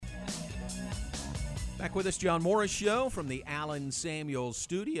Back with us, John Morris Show from the Allen Samuels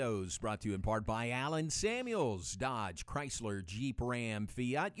Studios, brought to you in part by Allen Samuels, Dodge, Chrysler, Jeep, Ram,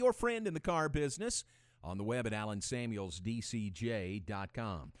 Fiat, your friend in the car business, on the web at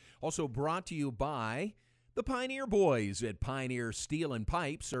allensamuelsdcj.com. Also brought to you by the Pioneer Boys at Pioneer Steel and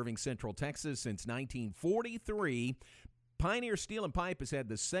Pipe, serving Central Texas since 1943. Pioneer Steel and Pipe has had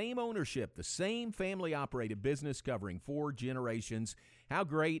the same ownership, the same family-operated business covering 4 generations. How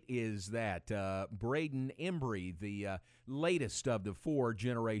great is that? Braden Embry, the latest of the 4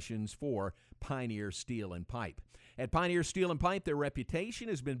 generations for Pioneer Steel and Pipe. At Pioneer Steel and Pipe, their reputation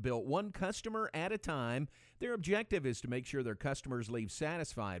has been built one customer at a time. Their objective is to make sure their customers leave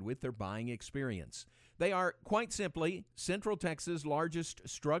satisfied with their buying experience. They are, quite simply, Central Texas' largest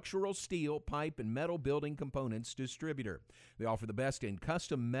structural steel, pipe, and metal building components distributor. They offer the best in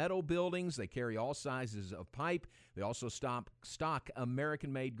custom metal buildings. They carry all sizes of pipe. They also stock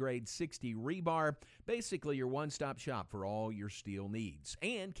American-made grade 60 rebar. Basically, your one-stop shop for all your steel needs.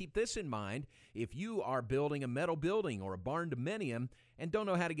 And keep this in mind, if you are building a metal building or a barn-dominium and don't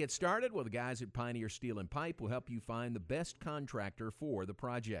know how to get started, well, the guys at Pioneer Steel and Pipe will help you find the best contractor for the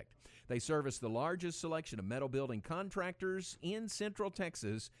project. They service the largest selection of metal building contractors in Central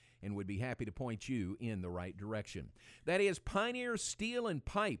Texas and would be happy to point you in the right direction. That is Pioneer Steel and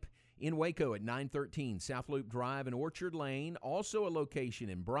Pipe in Waco at 913 South Loop Drive and Orchard Lane, also a location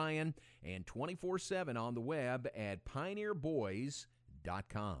in Bryan, and 24/7 on the web at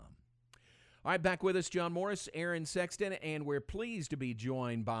pioneerboys.com. All right, back with us, John Morris, Aaron Sexton, and we're pleased to be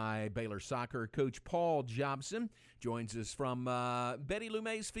joined by Baylor soccer coach Paul Jobson. Joins us from Betty Lou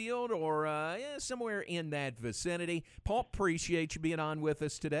Maysfield or somewhere in that vicinity. Paul, appreciate you being on with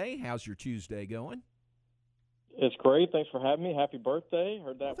us today. How's your Tuesday going? It's great. Thanks for having me. Happy birthday.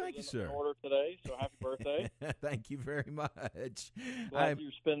 Heard that thank you, was sir. in order today, so happy birthday. Thank you very much. Glad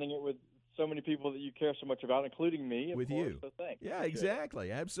you're spending it with so many people that you care so much about, including me. With course, you. So thanks. Yeah,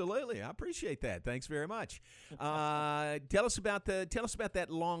 exactly. Absolutely. I appreciate that. Thanks very much. Tell us about that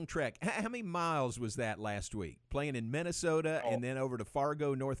long trek. How many miles was that last week? Playing in Minnesota and then over to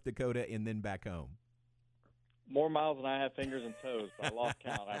Fargo, North Dakota, and then back home. More miles than I have fingers and toes. So I lost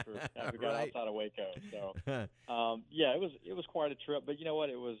count after we got outside of Waco. So, it was quite a trip. But you know what?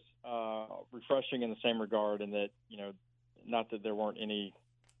 It was refreshing in the same regard, in that not that there weren't any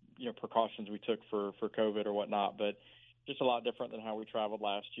precautions we took for COVID or whatnot, but just a lot different than how we traveled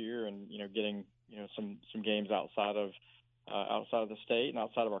last year, and getting some games outside of the state and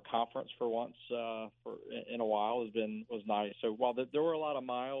outside of our conference for once in a while was nice. So while there were a lot of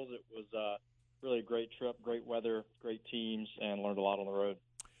miles, it was really a great trip, great weather, great teams, and learned a lot on the road.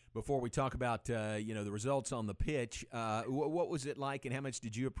 Before we talk about the results on the pitch, what was it like, and how much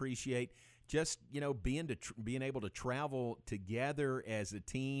did you appreciate just being able to travel together as a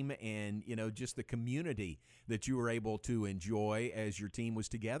team, and just the community that you were able to enjoy as your team was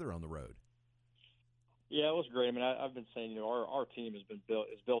together on the road? Yeah, it was great. I mean, I've been saying our team is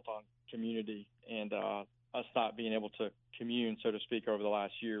built on community, and us not being able to commune, so to speak, over the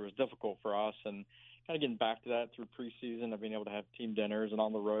last year was difficult for us, and kind of getting back to that through preseason of being able to have team dinners and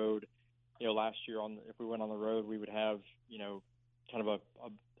on the road. Last year if we went on the road, we would have kind of a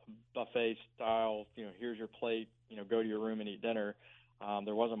buffet style. Here's your plate. Go to your room and eat dinner.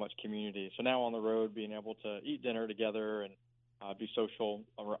 There wasn't much community. So now on the road, being able to eat dinner together and be social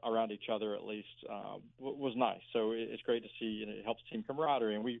around each other at least was nice. So it's great to see, and it helps team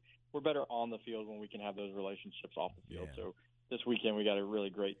camaraderie. And we're better on the field when we can have those relationships off the field. Yeah. So this weekend we got a really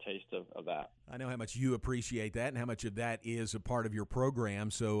great taste of that. I know how much you appreciate that and how much of that is a part of your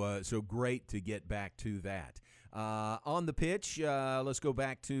program. So great to get back to that. On the pitch, let's go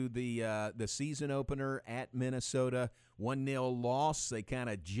back to the season opener at Minnesota. 1-0 loss. They kind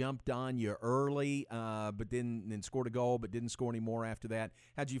of jumped on you early, but then scored a goal, but didn't score any more after that.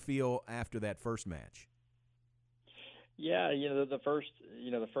 How'd you feel after that first match? Yeah, the first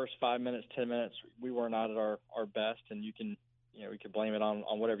 5 minutes, 10 minutes, we were not at our best, and you can blame it on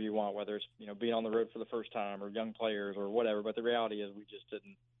whatever you want, whether it's being on the road for the first time or young players or whatever. But the reality is we just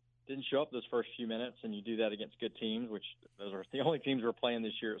didn't show up those first few minutes, and you do that against good teams, which those are the only teams we're playing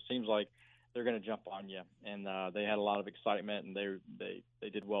this year. It seems like they're going to jump on you, and they had a lot of excitement, and they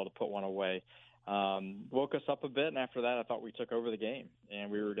did well to put one away. Woke us up a bit, and after that, I thought we took over the game, and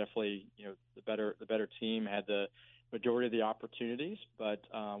we were definitely the better team, had the majority of the opportunities, but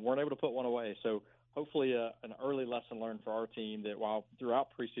weren't able to put one away. So hopefully an early lesson learned for our team, that while throughout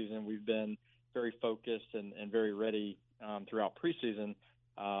preseason we've been very focused and very ready throughout preseason,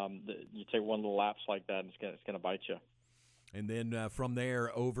 that you take one little lapse like that, and it's going to bite you. And then from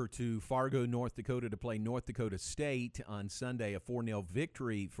there over to Fargo, North Dakota to play North Dakota State on Sunday, a 4-0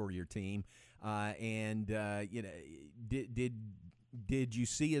 victory for your team. Did you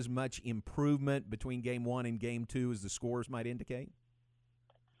see as much improvement between game one and game two as the scores might indicate?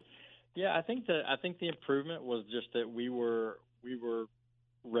 Yeah, I think the improvement was just that we were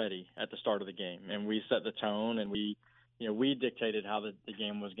ready at the start of the game, and we set the tone, and we dictated how the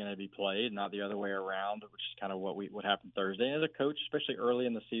game was going to be played, not the other way around, which is kind of what happened Thursday. And as a coach, especially early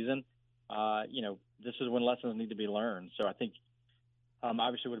in the season, this is when lessons need to be learned. So I think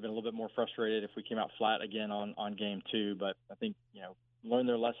obviously would have been a little bit more frustrated if we came out flat again on game two, but I think learned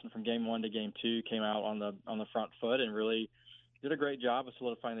their lesson from game one to game two, came out on the front foot, and really did a great job of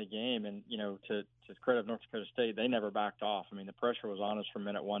solidifying the game. And to credit of North Dakota State, they never backed off. I mean, the pressure was on us from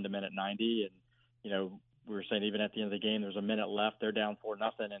minute 1 to minute 90, and we were saying even at the end of the game, there's a minute left, they're down 4-0,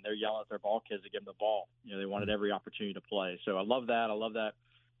 and they're yelling at their ball kids to give them the ball. They wanted every opportunity to play. So I love that.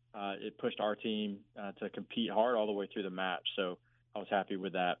 It pushed our team to compete hard all the way through the match. So I was happy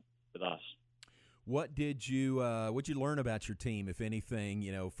with that with us. What did you learn about your team, if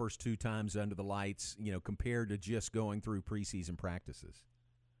anything, first 2 times under the lights, compared to just going through preseason practices?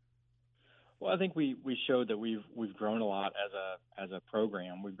 Well, I think we showed that we've grown a lot as a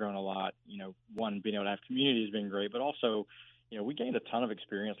program. We've grown a lot. One, being able to have community has been great, but also, we gained a ton of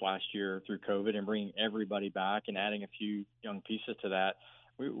experience last year through COVID and bringing everybody back and adding a few young pieces to that.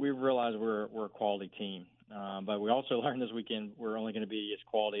 We realized we're a quality team, but we also learned this weekend we're only going to be as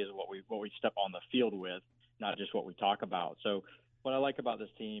quality as what we step on the field with, not just what we talk about. So what I like about this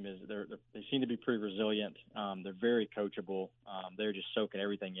team is they seem to be pretty resilient. They're very coachable. They're just soaking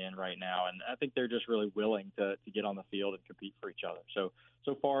everything in right now, and I think they're just really willing to get on the field and compete for each other. So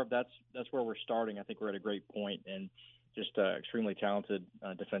far, that's where we're starting. I think we're at a great point, and just extremely talented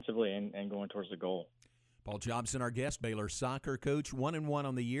defensively and going towards the goal. Paul Jobson, our guest, Baylor soccer coach, 1-1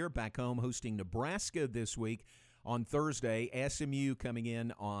 on the year, back home hosting Nebraska this week. On Thursday, SMU coming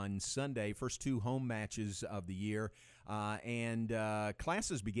in on Sunday, first 2 home matches of the year. And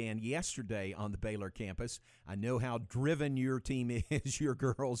classes began yesterday on the Baylor campus. I know how driven your team is, your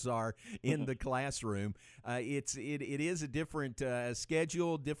girls are in the classroom. It is a different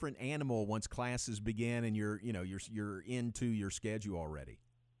schedule, different animal once classes begin and you're into your schedule already.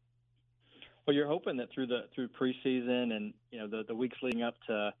 Well, you're hoping that through preseason and the weeks leading up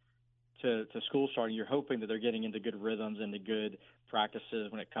to school starting, you're hoping that they're getting into good rhythms and to good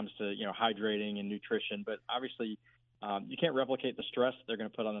practices when it comes to hydrating and nutrition. But obviously, you can't replicate the stress that they're going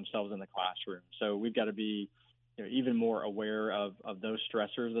to put on themselves in the classroom. So we've got to be even more aware of those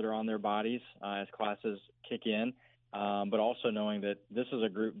stressors that are on their bodies as classes kick in, but also knowing that this is a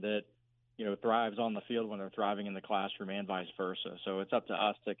group that thrives on the field when they're thriving in the classroom and vice versa. So it's up to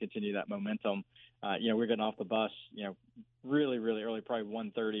us to continue that momentum. We're getting off the bus, really, really early, probably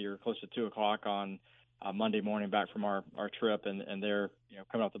 1:30 or close to 2 o'clock on Monday morning back from our trip. And they're,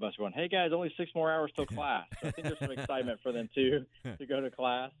 coming off the bus going, hey guys, only 6 more hours till class. So I think there's some excitement for them too, to go to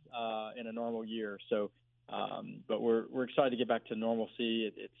class in a normal year. So, but we're excited to get back to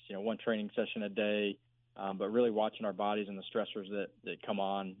normalcy. It's 1 training session a day. But really watching our bodies and the stressors that come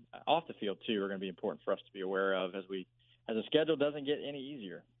on off the field too are going to be important for us to be aware of as the schedule doesn't get any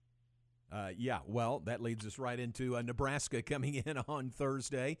easier. Well, that leads us right into Nebraska coming in on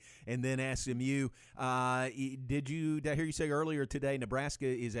Thursday, and then SMU. Did I hear you say earlier today Nebraska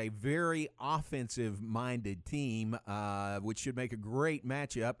is a very offensive-minded team, which should make a great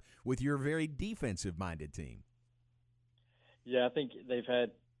matchup with your very defensive-minded team? Yeah, I think they've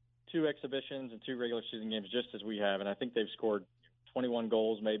had 2 exhibitions and 2 regular season games just as we have, and I think they've scored 21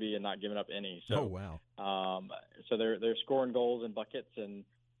 goals maybe and not given up any. So, oh, wow. So they're scoring goals and buckets, and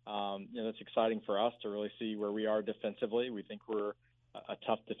it's exciting for us to really see where we are defensively. We think we're a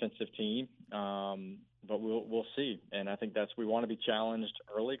tough defensive team, but we'll see. And I think we want to be challenged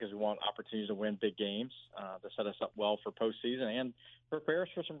early because we want opportunities to win big games to set us up well for postseason and prepare us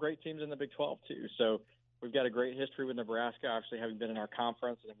for some great teams in the Big 12 too. So we've got a great history with Nebraska, obviously having been in our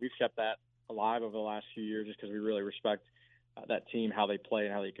conference, and we've kept that alive over the last few years just because we really respect that team, how they play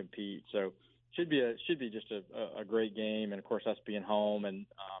and how they compete. So should be just a great game, and of course us being home and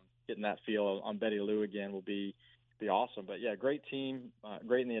getting that feel on Betty Lou again will be awesome. But yeah, great team,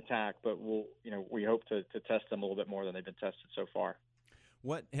 great in the attack, but we hope to test them a little bit more than they've been tested so far.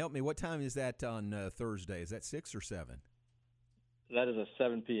 What time is that on Thursday? Is that 6 or 7? That is a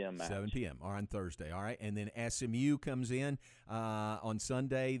 7 p.m. match. 7 p.m. on Thursday. All right, and then SMU comes in on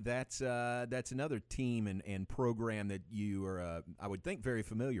Sunday. That's another team and program that you are, I would think, very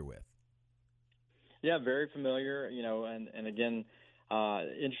familiar with. Yeah, very familiar. And again,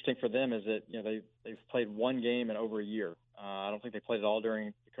 interesting for them is that they've played 1 game in over a year I don't think they played at all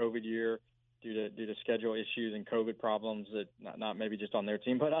during the COVID year due to schedule issues and COVID problems that not maybe just on their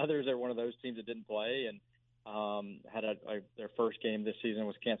team, but others. They're one of those teams that didn't play and had their first game this season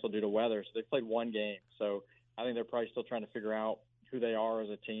was canceled due to weather. So they played one game. So I think they're probably still trying to figure out who they are as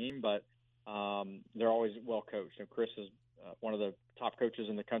a team, but they're always well coached. Chris is one of the top coaches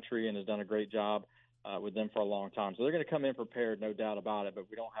in the country and has done a great job with them for a long time. So they're going to come in prepared, no doubt about it, but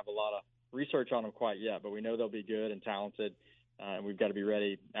we don't have a lot of research on them quite yet, but we know they'll be good and talented, and we've got to be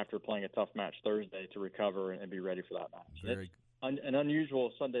ready after playing a tough match Thursday to recover and be ready for that match. An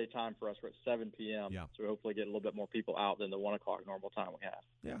unusual Sunday time for us. We're at 7 p.m., yeah. So we hopefully get a little bit more people out than the 1 o'clock normal time we have.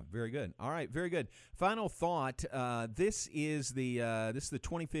 Yeah, very good. All right, very good. Final thought, this is the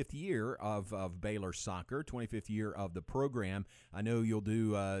 25th year of Baylor soccer, 25th year of the program. I know you'll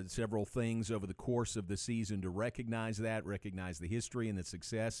do several things over the course of the season to recognize the history and the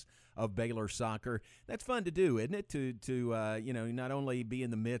success of Baylor soccer. That's fun to do, isn't it? To not only be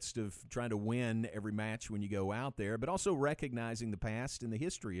in the midst of trying to win every match when you go out there, but also recognizing the past and the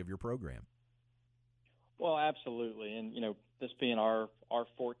history of your program. Well, absolutely. And, this being our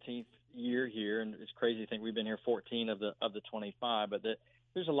 14th year here, and it's crazy to think we've been here 14 of the 25, but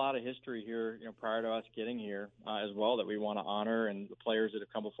there's a lot of history here, prior to us getting here as well that we want to honor, and the players that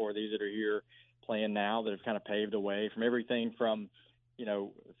have come before these that are here playing now that have kind of paved the way from everything from,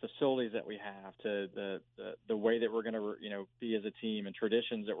 facilities that we have to the way that we're going to, be as a team and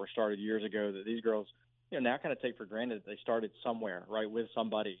traditions that were started years ago that these girls, now kind of take for granted that they started somewhere, right, with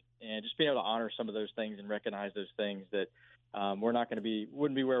somebody, and just being able to honor some of those things and recognize those things that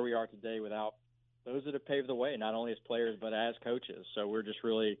wouldn't be where we are today without those that have paved the way, not only as players but as coaches. So we're just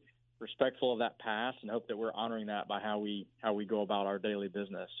really respectful of that past and hope that we're honoring that by how we go about our daily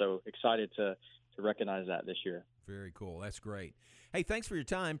business. So excited to recognize that this year. Very cool. That's great. Hey, thanks for your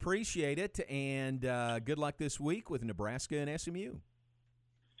time. Appreciate it, and good luck this week with Nebraska and SMU.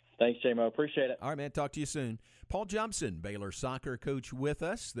 Thanks, J-Mo. Appreciate it. All right, man. Talk to you soon. Paul Jobson, Baylor soccer coach with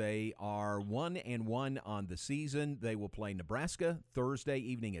us. They are 1-1 on the season. They will play Nebraska Thursday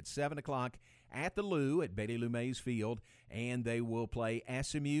evening at 7 o'clock at the Lou at Betty Lou Mays Field, and they will play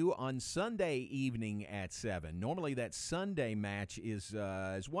SMU on Sunday evening at 7. Normally that Sunday match is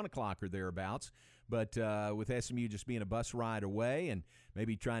 1 o'clock or thereabouts, but with SMU just being a bus ride away and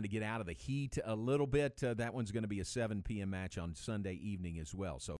maybe trying to get out of the heat a little bit, that one's going to be a 7 p.m. match on Sunday evening as well. So